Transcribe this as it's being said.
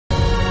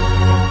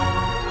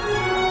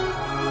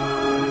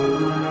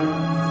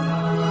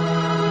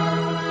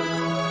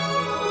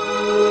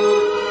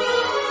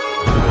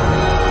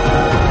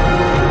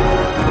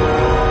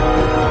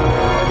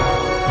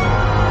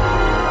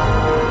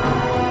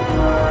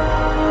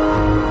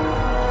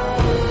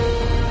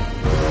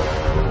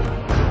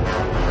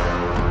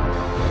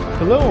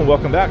Hello and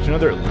welcome back to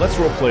another Let's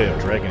Roleplay of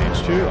Dragon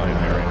Age 2. I am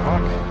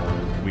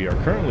Arishok. We are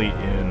currently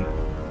in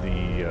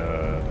the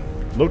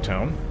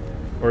Lowtown,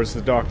 or it's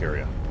the dock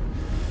area.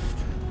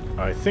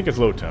 I think it's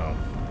Lowtown.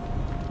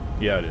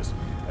 Yeah, it is.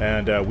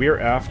 And we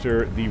are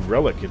after the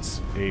relic. It's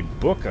a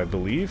book, I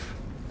believe.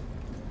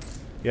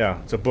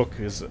 Yeah, it's a book.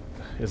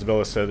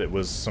 Isabella said it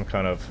was some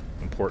kind of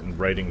important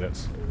writing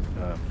that's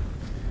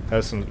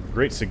has some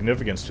great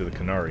significance to the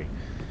Qunari.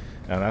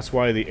 And that's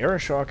why the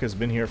Arishok has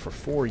been here for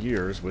 4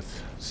 years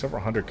with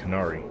several hundred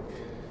Qunari.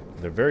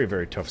 They're very,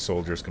 very tough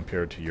soldiers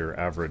compared to your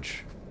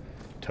average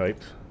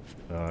type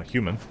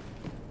human.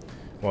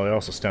 Well, they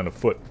also stand a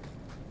foot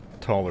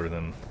taller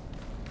than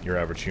your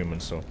average human,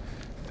 so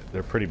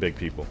they're pretty big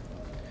people.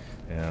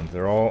 And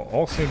they're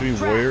all seem to be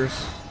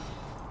warriors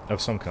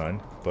of some kind,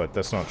 but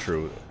that's not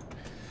true.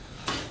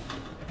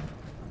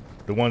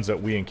 The ones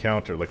that we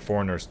encounter, like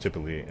foreigners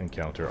typically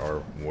encounter,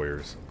 are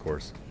warriors, of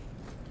course.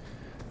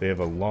 They have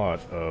a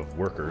lot of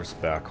workers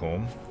back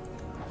home.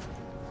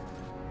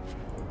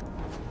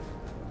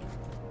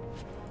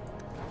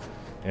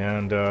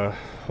 And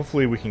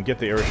hopefully we can get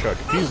the Arishok.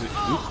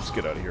 Oops, let's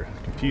get out of here.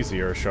 Appease the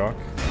Arishok.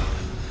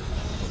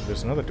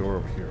 There's another door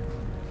over here.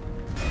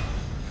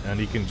 And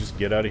he can just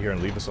get out of here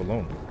and leave us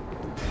alone.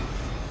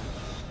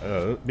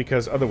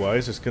 Because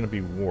otherwise it's going to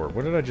be war.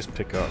 What did I just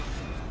pick up?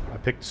 I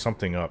picked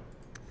something up.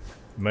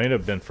 Might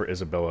have been for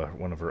Isabella,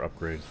 one of her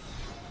upgrades.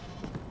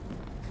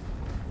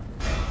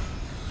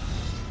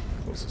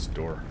 Close this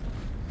door.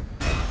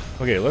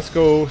 Okay, let's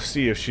go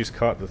see if she's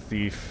caught the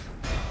thief,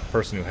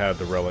 person who had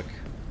the relic.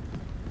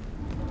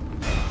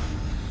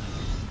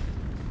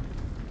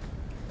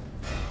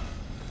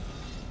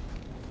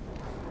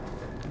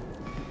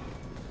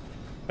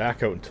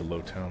 Back out into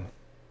Lowtown.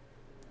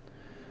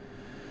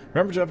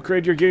 Remember to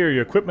upgrade your gear.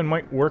 Your equipment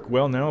might work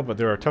well now, but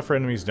there are tougher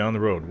enemies down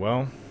the road.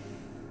 Well,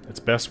 it's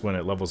best when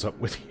it levels up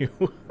with you.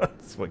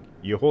 It's like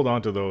you hold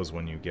on to those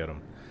when you get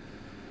them.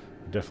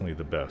 Definitely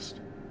the best.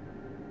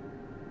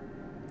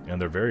 And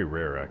they're very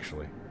rare,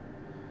 actually.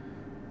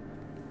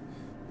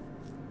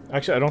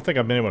 Actually, I don't think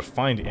I've been able to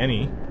find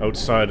any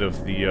outside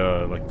of the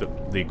like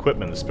the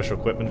equipment, the special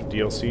equipment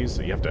DLCs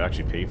that you have to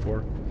actually pay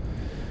for.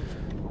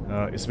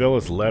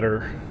 Isabella's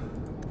letter.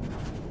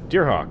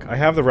 Dear Hawk, I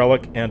have the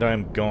relic and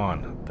I'm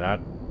gone.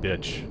 That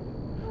bitch.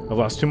 I've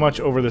lost too much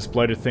over this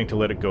blighted thing to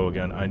let it go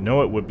again. I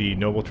know it would be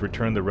noble to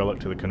return the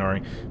relic to the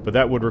Qunari, but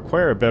that would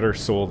require a better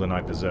soul than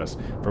I possess.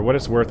 For what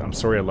it's worth, I'm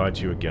sorry I lied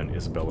to you again,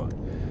 Isabella.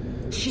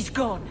 She's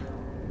gone.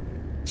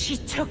 She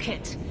took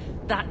it.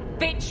 That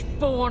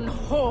bitch-born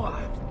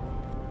whore.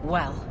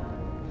 Well,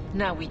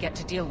 now we get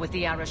to deal with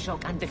the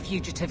Arishok and the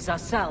fugitives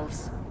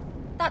ourselves.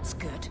 That's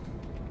good.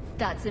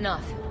 That's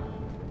enough.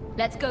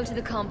 Let's go to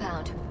the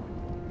compound.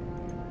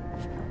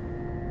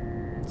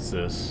 What's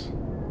this?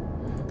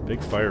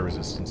 Big fire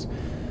resistance.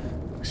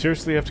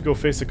 Seriously, have to go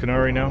face the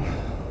Qunari now?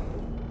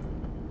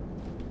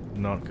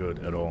 Not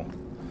good at all.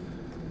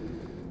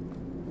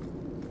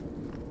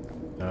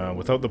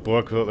 Without the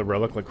book, without the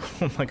relic, like,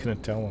 what am I going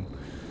to tell him?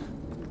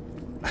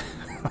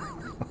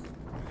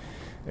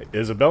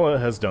 Isabella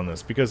has done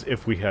this, because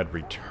if we had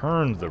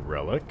returned the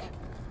relic,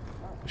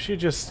 if she had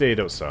just stayed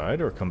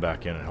outside, or come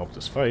back in and helped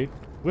us fight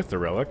with the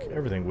relic,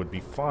 everything would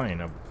be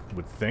fine, I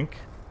would think.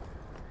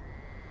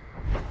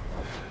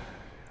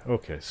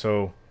 Okay,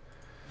 so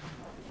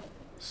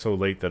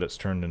late that it's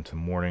turned into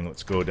morning.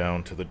 Let's go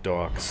down to the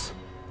docks.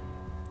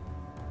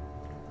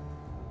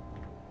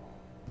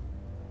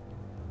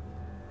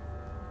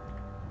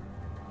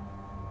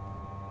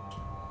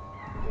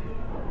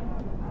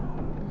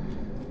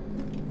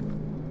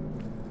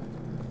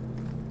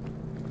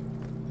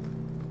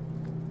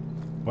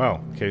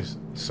 Wow, okay,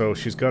 so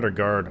she's got her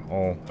guard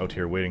all out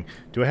here waiting.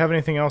 Do I have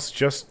anything else?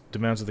 Just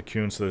demands of the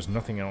Qun, so there's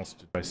nothing else.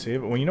 Did I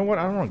save it? Well, you know what?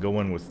 I don't want to go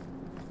in with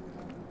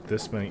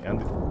this many, and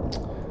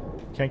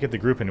can't get the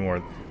group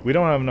anymore. We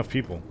don't have enough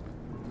people.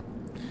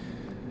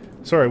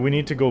 Sorry, we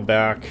need to go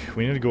back.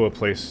 We need to go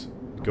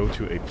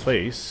to a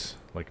place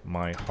like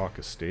my Hawk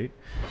Estate,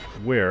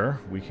 where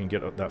we can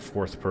get that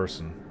fourth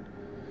person,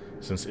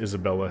 since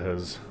Isabella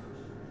has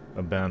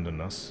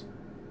abandoned us.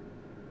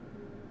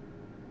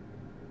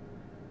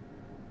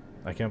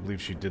 I can't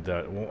believe she did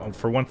that. Well,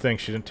 for one thing,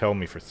 she didn't tell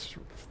me for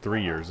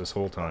 3 years this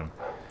whole time,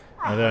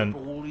 and then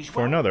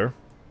for another.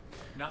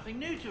 Nothing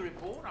new to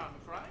report, I'm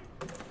afraid.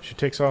 She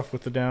takes off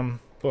with the damn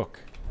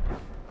book.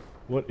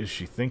 What is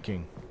she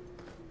thinking?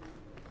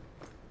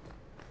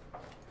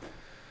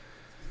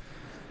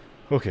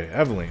 Okay,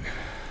 Evelyn.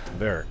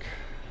 Varric.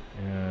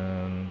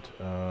 And,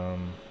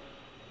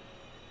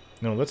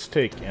 no, let's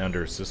take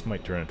Anders. This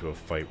might turn into a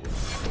fight.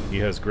 He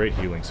has great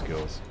healing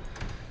skills.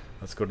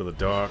 Let's go to the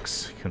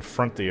docks.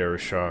 Confront the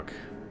Arishok.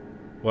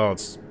 Well,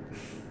 it's...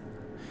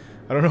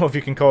 I don't know if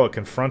you can call it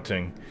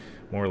confronting.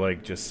 More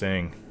like just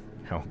saying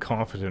how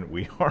confident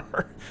we are.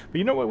 But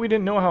you know what? We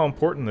didn't know how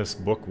important this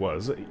book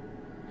was.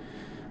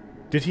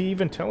 Did he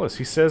even tell us?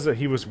 He says that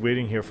he was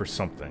waiting here for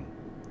something.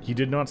 He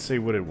did not say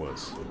what it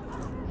was.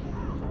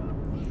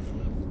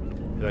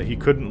 That he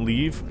couldn't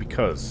leave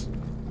because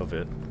of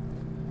it.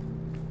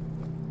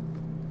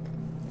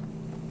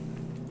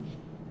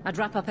 I'd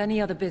wrap up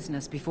any other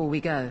business before we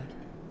go.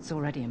 It's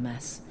already a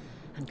mess,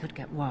 and could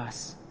get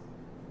worse.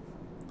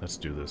 Let's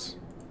do this.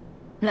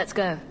 Let's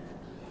go.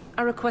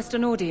 I request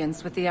an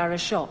audience with the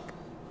Arishok.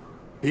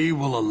 He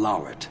will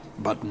allow it,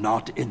 but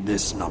not in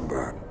this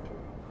number.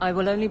 I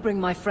will only bring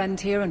my friend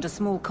here and a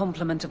small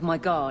complement of my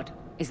guard.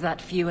 Is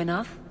that few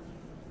enough?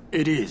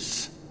 It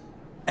is.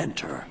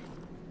 Enter.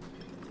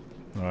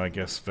 Well, I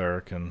guess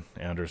Varric and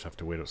Anders have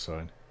to wait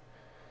outside.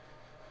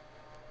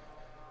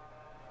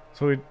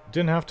 So we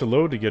didn't have to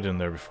load to get in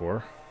there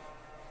before.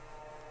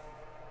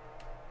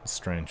 That's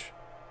strange.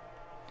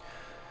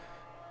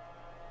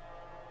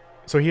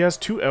 So he has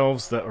two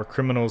elves that are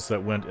criminals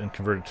that went and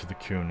converted to the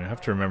Qun. You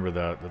have to remember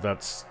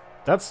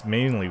that's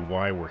mainly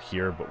why we're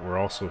here, but we're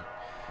also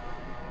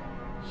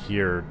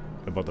here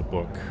about the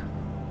book.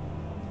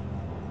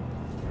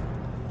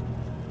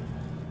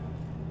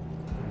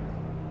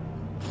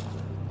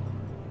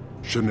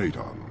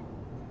 Shanatan.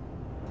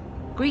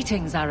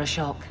 Greetings,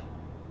 Arishok.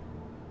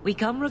 We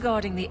come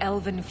regarding the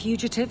elven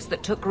fugitives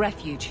that took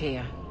refuge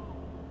here.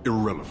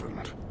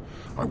 Irrelevant.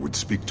 I would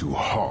speak to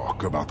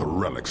Hawk about the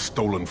relic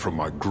stolen from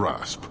my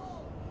grasp.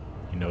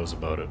 He knows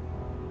about it.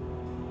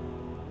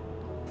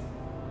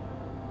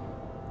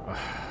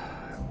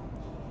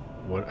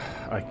 What?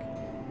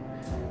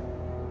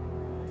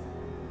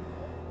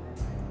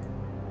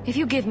 If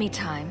you give me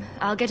time,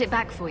 I'll get it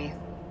back for you.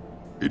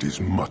 It is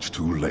much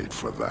too late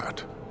for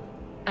that.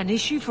 An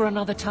issue for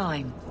another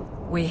time.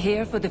 We're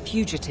here for the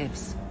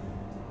fugitives.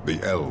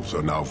 The elves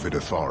are now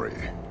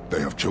Vidithari. They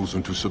have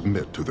chosen to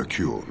submit to the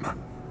Qun.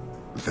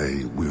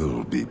 They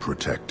will be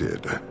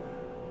protected.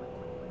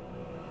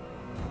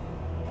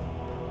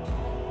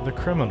 The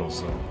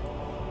criminals, though.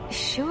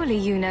 Surely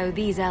you know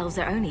these elves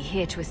are only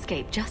here to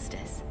escape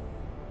justice.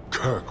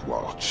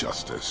 Kirkwall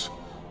justice.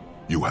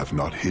 You have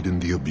not hidden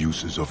the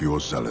abuses of your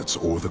zealots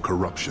or the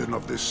corruption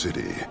of this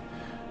city.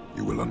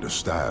 You will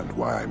understand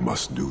why I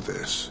must do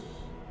this.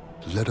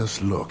 Let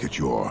us look at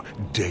your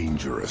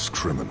dangerous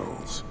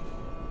criminals.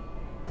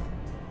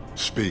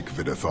 Speak,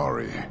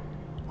 Vidithari.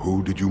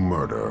 Who did you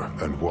murder,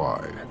 and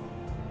why?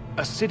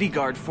 A city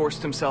guard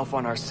forced himself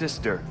on our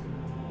sister.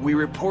 We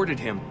reported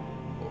him,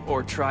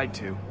 or tried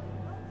to,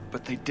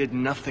 but they did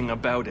nothing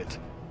about it,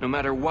 no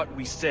matter what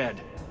we said.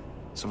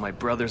 So my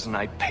brothers and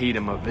I paid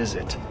him a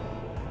visit.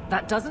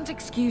 That doesn't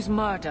excuse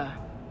murder.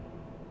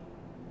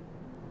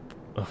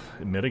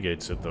 It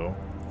mitigates it, though.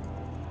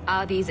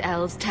 Are these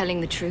elves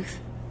telling the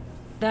truth?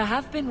 There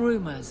have been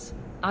rumors.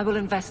 I will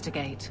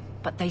investigate,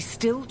 but they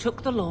still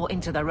took the law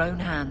into their own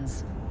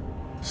hands.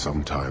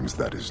 Sometimes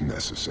that is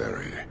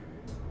necessary.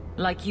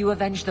 Like you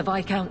avenged the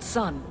Viscount's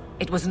son.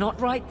 It was not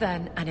right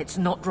then, and it's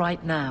not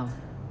right now.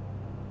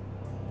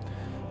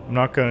 I'm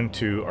not going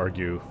to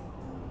argue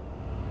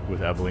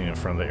with Aveline in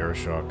front of the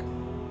Arishok.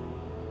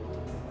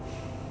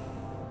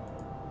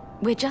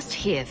 We're just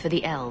here for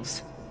the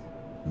elves.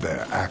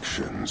 Their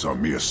actions are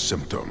mere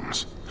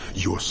symptoms.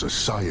 Your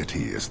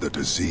society is the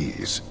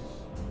disease.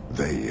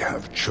 They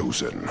have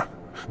chosen.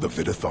 The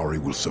Vidithari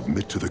will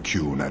submit to the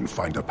Qun and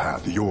find a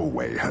path your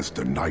way has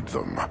denied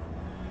them.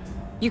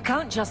 You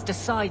can't just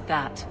decide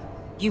that.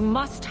 You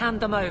must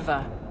hand them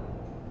over.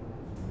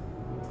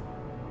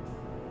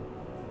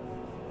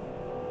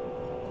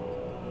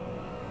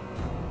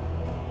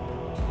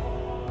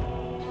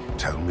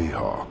 Tell me,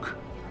 Hawk,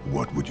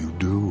 what would you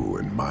do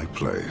in my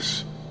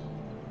place?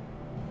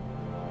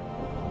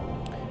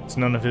 It's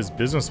none of his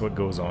business what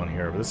goes on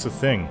here, but that's the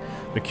thing.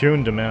 The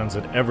Qun demands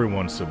that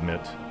everyone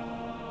submit.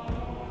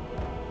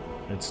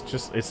 It's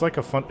just a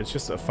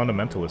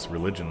fundamentalist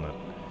religion that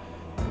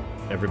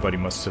everybody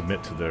must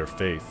submit to their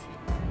faith.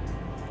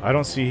 I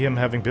don't see him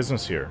having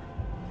business here.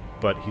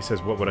 But he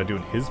says, what would I do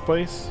in his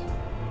place?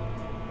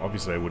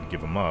 Obviously I wouldn't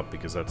give him up,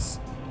 because that's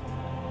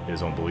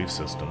his own belief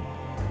system.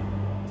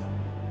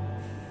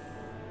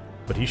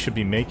 But he should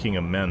be making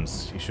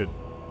amends. He should...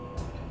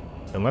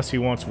 Unless he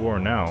wants war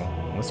now,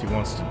 unless he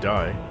wants to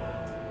die,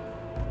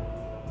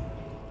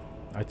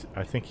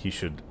 I think he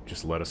should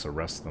just let us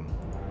arrest them.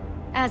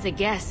 As a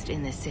guest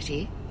in this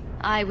city,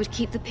 I would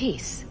keep the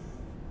peace.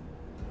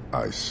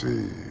 I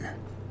see.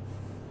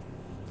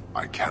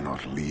 I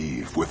cannot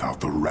leave without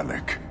the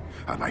relic,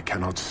 and I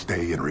cannot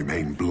stay and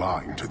remain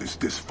blind to this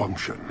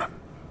dysfunction.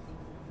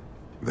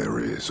 There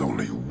is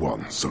only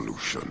one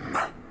solution.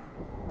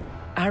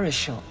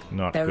 Arishok,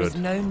 Not there good. is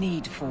no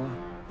need for...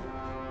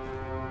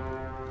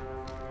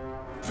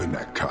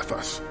 Vinek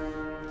Kathas.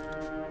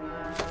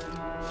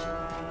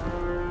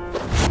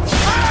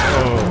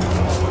 Oh.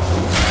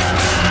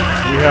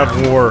 We have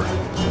war.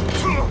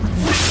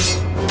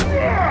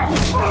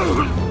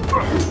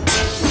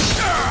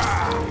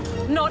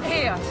 Not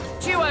here!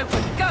 Too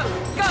open! Go!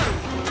 Go!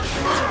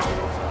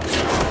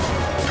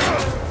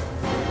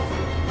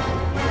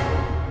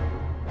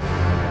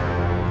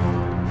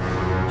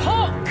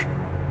 Hawk!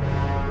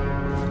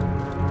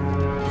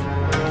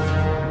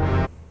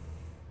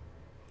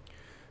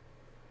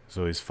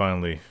 So he's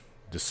finally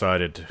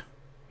decided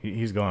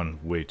he's gone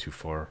way too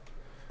far.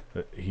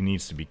 He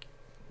needs to be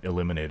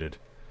eliminated.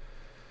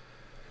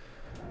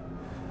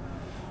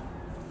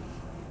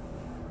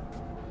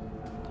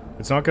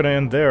 It's not going to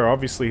end there.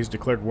 Obviously, he's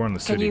declared war on the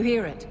city. Can you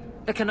hear it?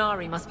 The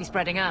Canary must be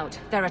spreading out.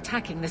 They're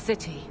attacking the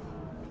city.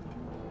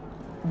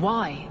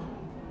 Why?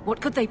 What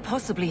could they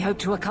possibly hope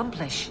to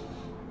accomplish?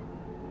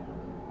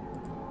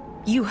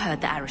 You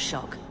heard the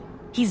Arishok.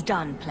 He's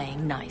done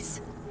playing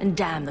nice. And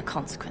damn the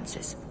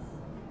consequences.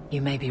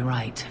 You may be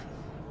right.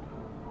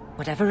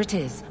 Whatever it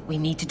is, we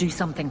need to do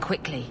something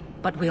quickly,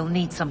 but we'll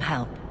need some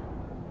help.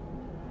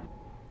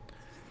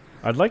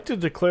 I'd like to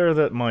declare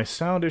that my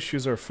sound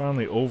issues are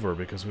finally over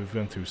because we've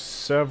been through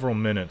several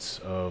minutes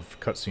of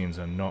cutscenes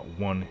and not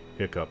one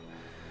hiccup.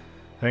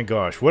 Thank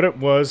gosh. What it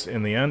was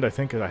in the end, I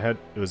think it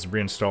was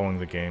reinstalling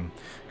the game.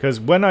 Because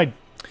when I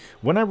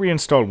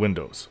reinstalled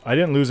Windows, I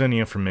didn't lose any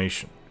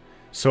information.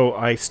 So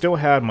I still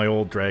had my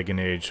old Dragon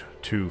Age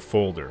 2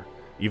 folder,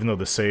 even though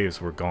the saves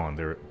were gone.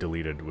 They're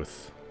deleted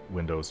with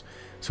Windows.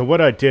 So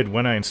what I did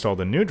when I installed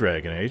the new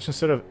Dragon Age,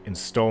 instead of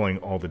installing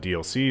all the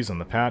DLCs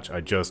and the patch,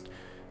 I just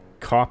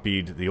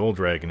copied the old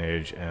Dragon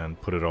Age and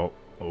put it all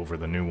over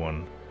the new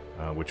one,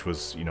 which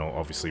was, you know,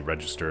 obviously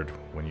registered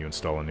when you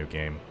install a new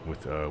game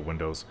with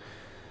Windows,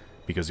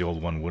 because the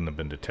old one wouldn't have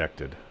been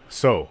detected.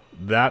 So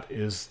that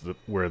is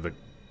where the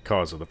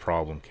cause of the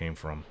problem came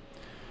from.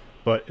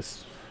 But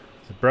it's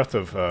the breath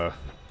of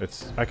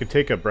I could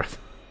take a breath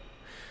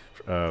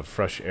of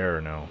fresh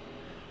air now.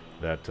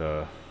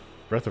 That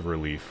breath of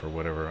relief or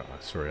whatever.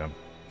 Sorry, I'm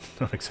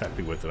not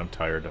exactly with it. I'm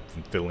tired. I've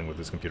been fiddling with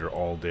this computer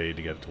all day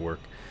to get it to work.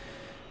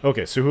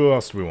 Okay, so who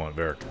else do we want?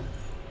 Varric.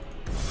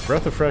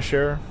 Breath of fresh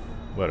air?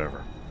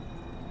 Whatever.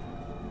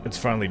 It's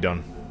finally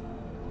done.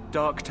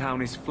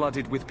 Darktown is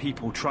flooded with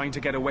people trying to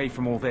get away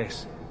from all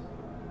this.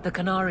 The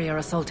Canary are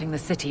assaulting the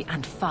city,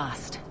 and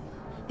fast.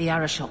 The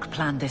Arishok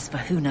planned this for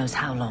who knows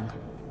how long.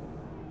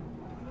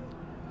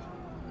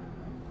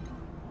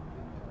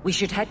 We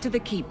should head to the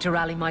keep to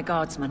rally my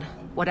guardsmen.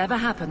 Whatever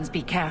happens,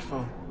 be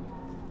careful.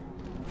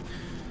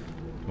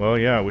 Well,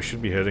 yeah, we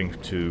should be heading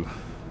to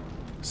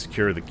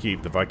secure the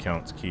keep, the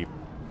Viscount's keep.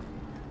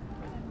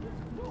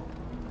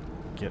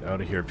 Get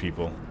out of here,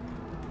 people.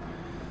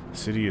 The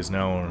city is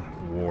now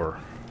in war.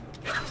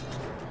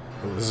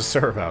 Oh, there's a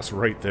Cerebas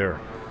right there.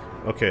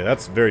 Okay,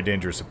 that's a very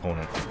dangerous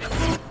opponent.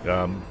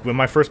 When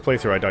my first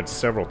playthrough, I died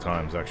several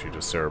times, actually, to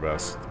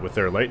Cerebas. With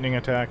their lightning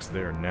attacks,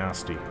 they're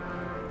nasty.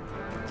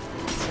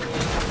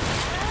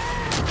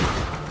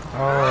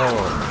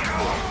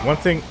 Oh. One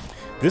thing,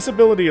 this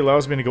ability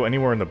allows me to go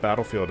anywhere in the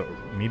battlefield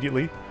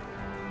immediately.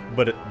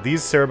 But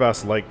these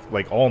Cerebas,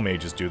 like all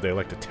mages do, they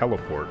like to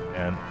teleport.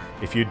 And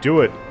if you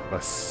do it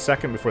a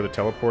second before the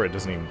teleport, it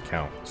doesn't even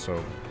count.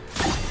 So,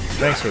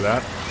 thanks for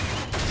that.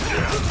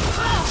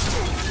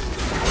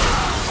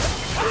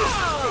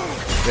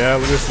 Yeah,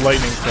 look at this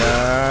lightning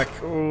attack.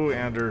 Oh,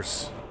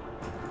 Anders.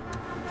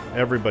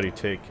 Everybody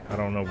take. I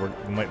don't know,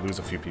 we might lose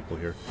a few people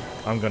here.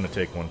 I'm gonna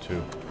take one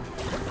too.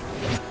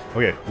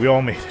 Okay, we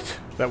all made it.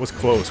 That was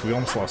close. We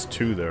almost lost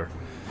 2 there.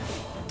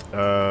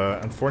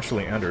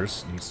 Unfortunately,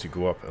 Anders needs to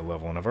go up a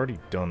level, and I've already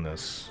done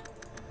this,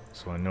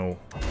 so I know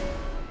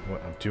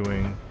what I'm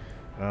doing.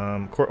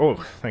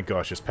 Oh, thank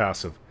gosh, it's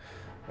passive.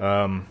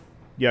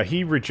 Yeah,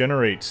 he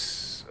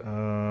regenerates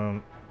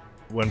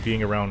when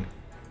being around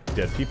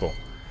dead people.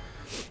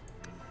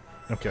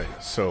 Okay,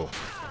 so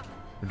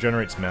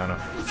regenerates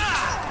mana.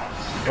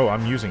 Oh,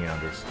 I'm using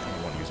Anders.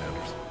 I want to use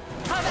Anders.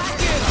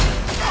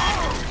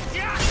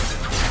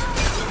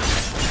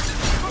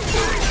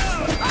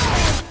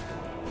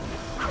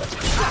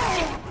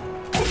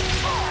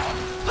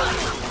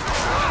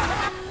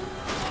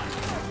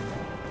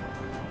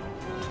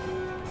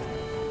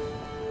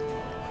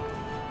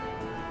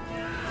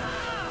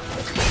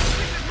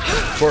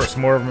 Of course,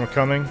 more of them are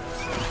coming.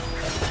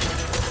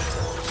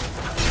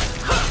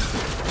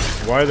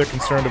 Why they're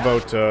concerned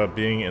about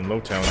being in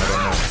Lowtown, I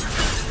don't know.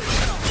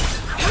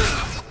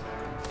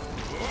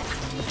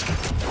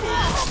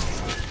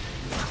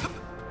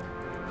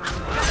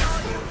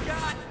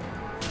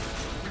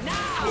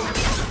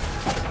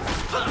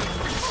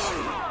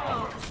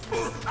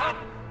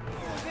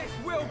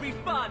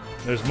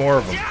 There's more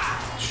of them.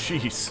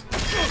 Jeez.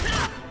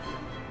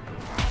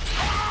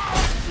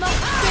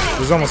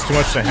 There's almost too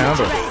much to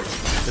handle.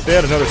 If they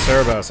had another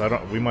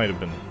Cerebas, we might have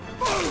been...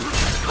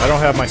 I don't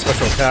have my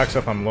special attacks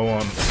up, I'm low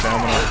on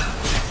stamina.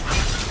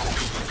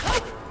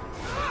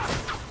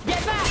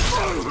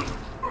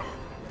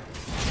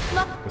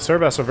 The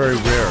Cerebas are very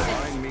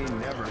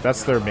rare.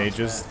 That's their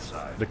mages.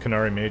 The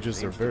Canary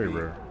mages, they're very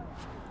rare.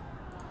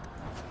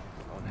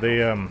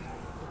 They,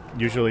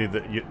 usually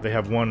they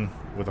have one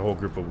with a whole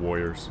group of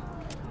warriors.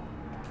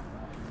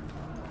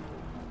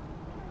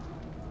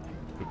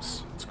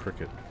 Oops, it's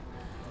Cricket.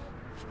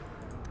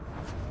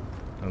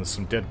 And there's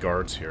some dead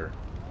guards here.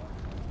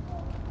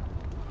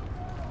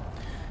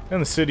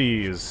 And the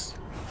city is,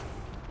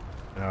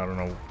 I don't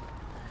know,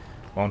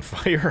 on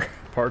fire.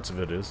 Parts of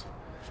it is.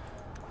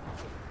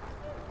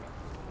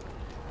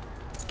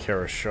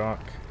 Arishok.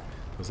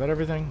 Was that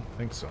everything? I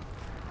think so.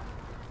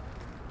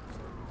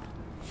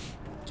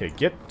 Okay,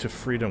 get to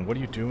freedom. What are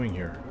you doing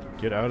here?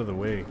 Get out of the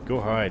way. Go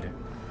hide.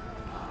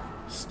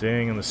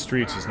 Staying in the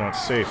streets is not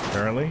safe,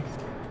 apparently.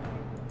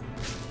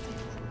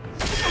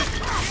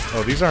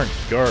 Oh, these aren't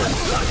guards.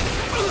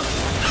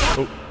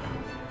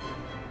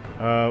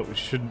 Oh.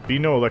 Should be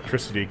no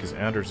electricity because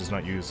Anders does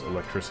not use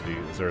electricity.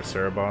 Is there a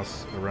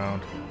Cerebos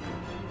around?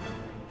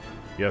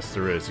 Yes,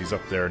 there is. He's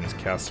up there and he's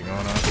casting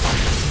on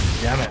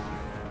us. Damn it.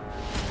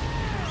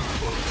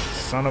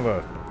 Son of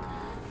a...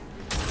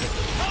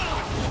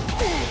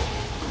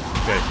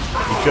 Okay,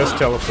 he just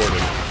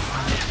teleported.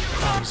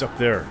 Oh, he's up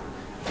there.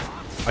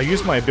 I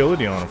used my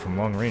ability on him from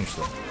long range,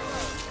 though.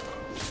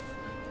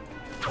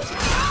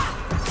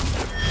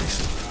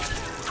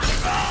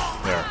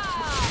 There.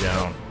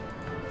 Down.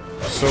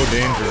 So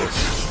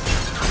dangerous.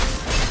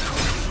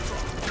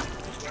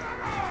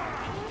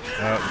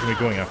 We're gonna be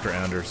going after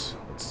Anders.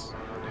 Let's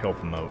help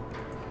him out.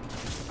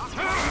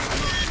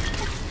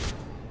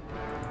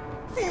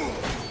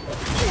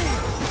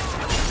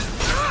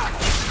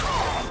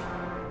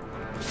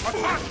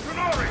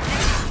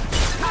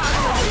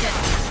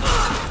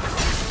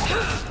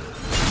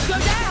 Go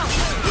down!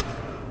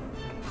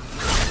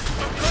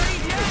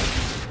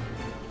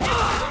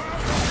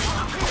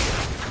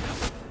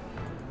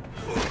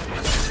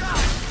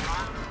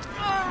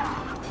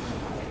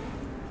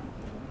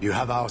 You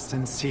have our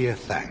sincere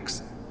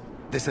thanks.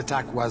 This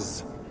attack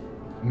was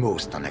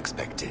most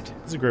unexpected.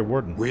 This is a Grey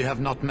Warden. We have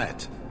not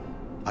met.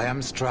 I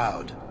am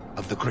Stroud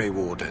of the Grey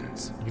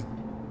Wardens.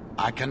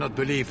 I cannot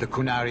believe the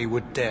Kunari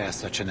would dare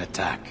such an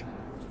attack.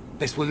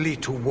 This will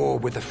lead to war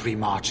with the Free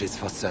Marches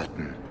for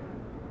certain.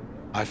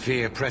 I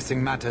fear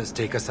pressing matters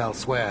take us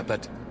elsewhere,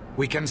 but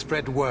we can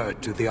spread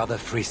word to the other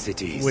free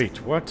cities.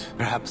 Wait, what?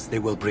 Perhaps they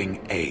will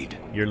bring aid.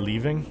 You're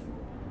leaving?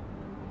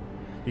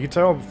 You can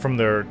tell from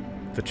the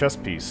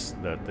chest piece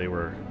that they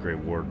were Grey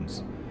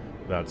Wardens.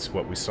 That's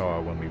what we saw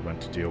when we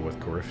went to deal with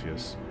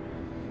Corypheus.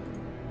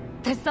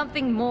 There's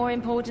something more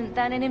important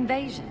than an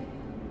invasion.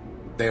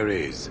 There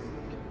is,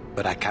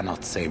 but I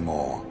cannot say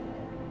more.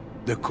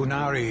 The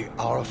Kunari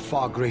are of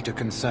far greater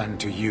concern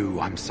to you,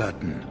 I'm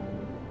certain.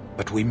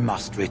 But we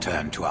must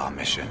return to our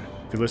mission.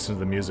 If you listen to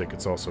the music,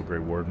 it's also Grey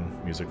Warden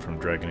music from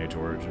Dragon Age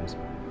Origins.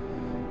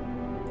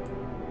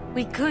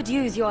 We could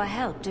use your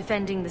help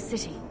defending the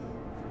city.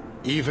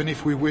 Even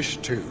if we wish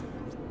to,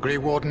 Grey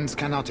Wardens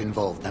cannot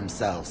involve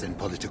themselves in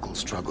political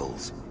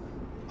struggles.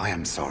 I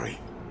am sorry.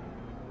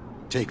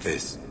 Take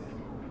this.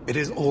 It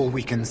is all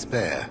we can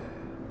spare,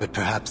 but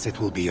perhaps it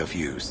will be of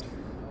use.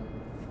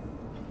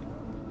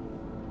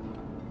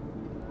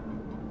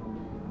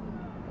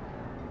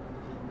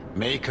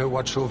 Make her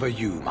watch over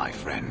you, my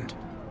friend.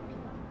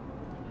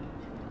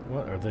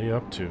 What are they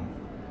up to?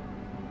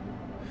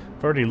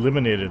 I've already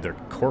eliminated their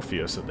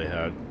Corpheus that they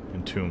had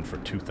entombed for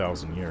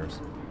 2,000 years.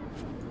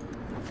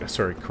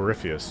 Sorry,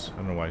 Corypheus. I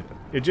don't know why.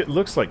 It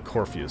looks like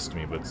Corpheus to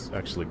me, but it's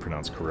actually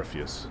pronounced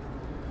Corypheus.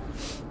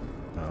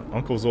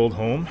 Uncle's old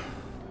home.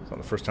 It's not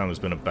the first time there's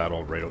been a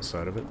battle right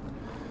outside of it.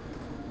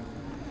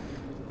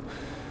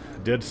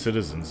 Dead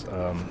citizens.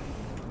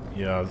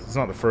 Yeah, it's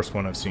not the first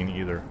one I've seen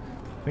either.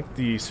 I think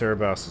the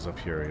Cerebos is up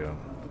here, yeah.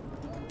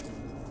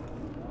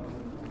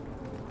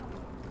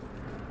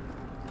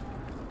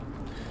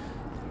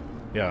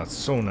 Yeah, it's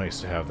so nice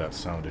to have that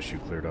sound issue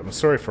cleared up. I'm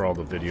sorry for all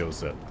the videos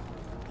that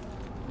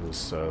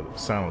this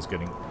sound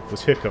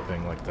was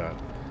hiccuping like that.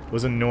 It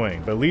was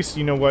annoying, but at least,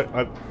 you know what,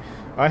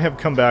 I have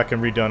come back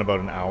and redone about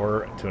an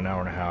hour to an hour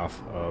and a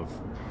half of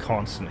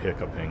constant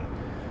hiccuping.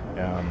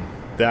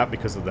 That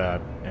because of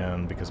that,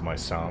 and because my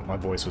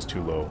voice was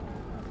too low.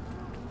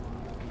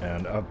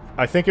 And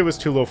I think it was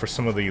too low for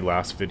some of the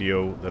last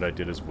video that I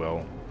did as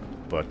well.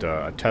 But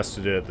I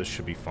tested it, this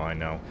should be fine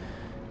now.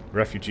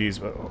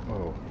 Refugees,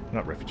 oh,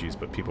 not refugees,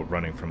 but people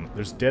running from...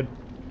 There's dead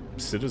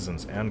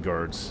citizens and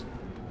guards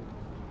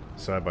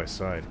side by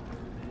side.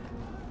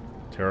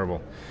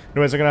 Terrible.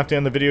 Anyways, I'm going to have to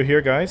end the video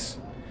here, guys.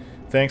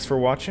 Thanks for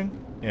watching,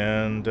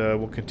 and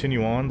we'll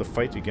continue on the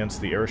fight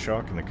against the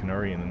Arishok and the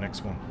Kunari in the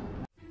next one.